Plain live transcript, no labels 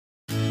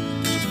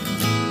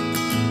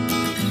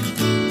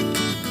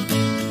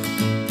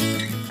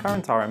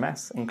current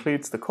RMS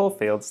includes the core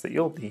fields that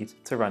you'll need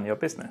to run your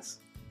business.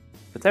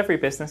 But every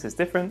business is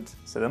different,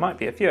 so there might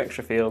be a few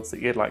extra fields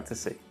that you'd like to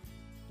see.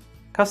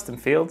 Custom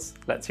fields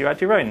lets you add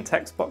your own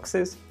text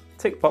boxes,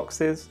 tick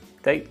boxes,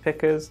 date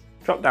pickers,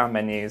 drop-down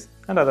menus,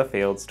 and other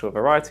fields to a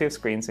variety of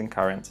screens in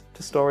Current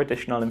to store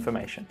additional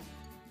information.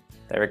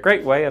 They're a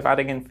great way of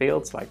adding in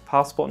fields like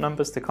passport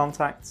numbers to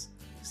contacts,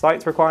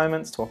 site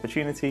requirements to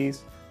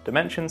opportunities,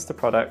 dimensions to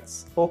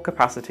products, or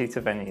capacity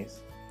to venues.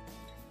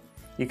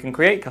 You can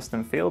create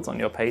custom fields on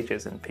your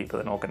pages in People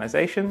and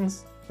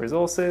Organizations,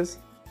 Resources,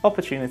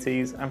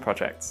 Opportunities and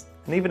Projects,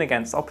 and even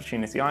against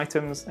opportunity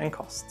items and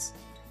costs.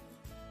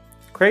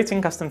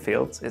 Creating custom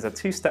fields is a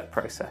two-step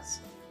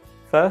process.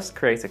 First,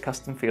 create a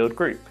custom field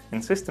group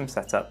in System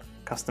Setup,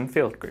 Custom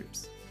Field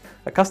Groups.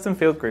 A custom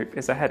field group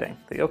is a heading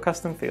that your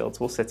custom fields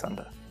will sit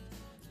under.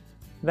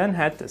 Then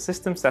head to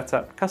System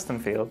Setup, Custom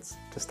Fields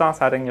to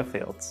start adding your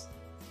fields.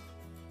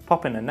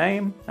 Pop in a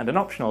name and an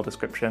optional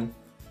description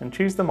and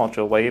choose the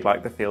module where you'd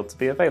like the field to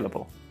be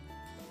available.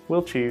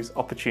 We'll choose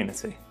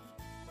Opportunity.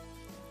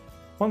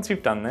 Once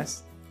you've done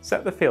this,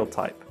 set the field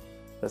type.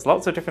 There's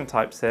lots of different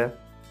types here.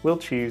 We'll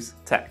choose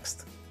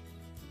Text.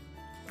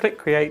 Click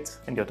Create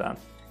and you're done.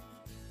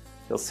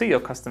 You'll see your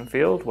custom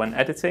field when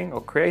editing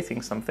or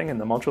creating something in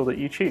the module that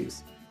you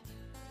choose.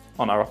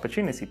 On our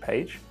Opportunity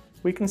page,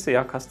 we can see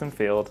our custom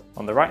field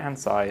on the right-hand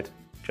side,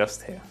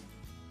 just here.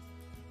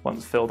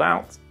 Once filled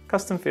out,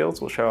 custom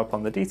fields will show up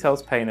on the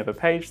details pane of a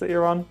page that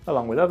you're on,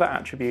 along with other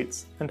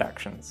attributes and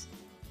actions.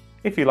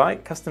 If you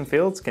like, custom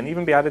fields can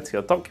even be added to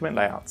your document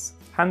layouts,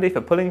 handy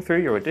for pulling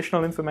through your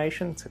additional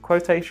information to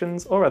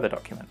quotations or other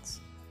documents.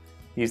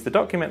 Use the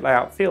document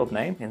layout field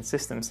name in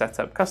System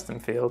Setup Custom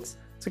Fields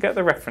to get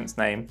the reference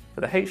name for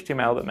the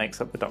HTML that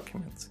makes up the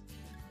document.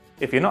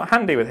 If you're not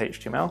handy with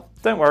HTML,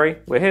 don't worry,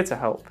 we're here to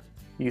help.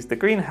 Use the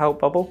green help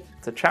bubble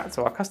to chat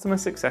to our customer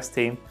success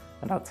team,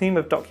 and our team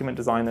of document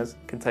designers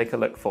can take a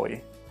look for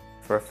you.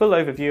 For a full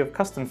overview of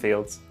custom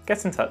fields,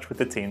 get in touch with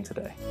the team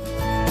today.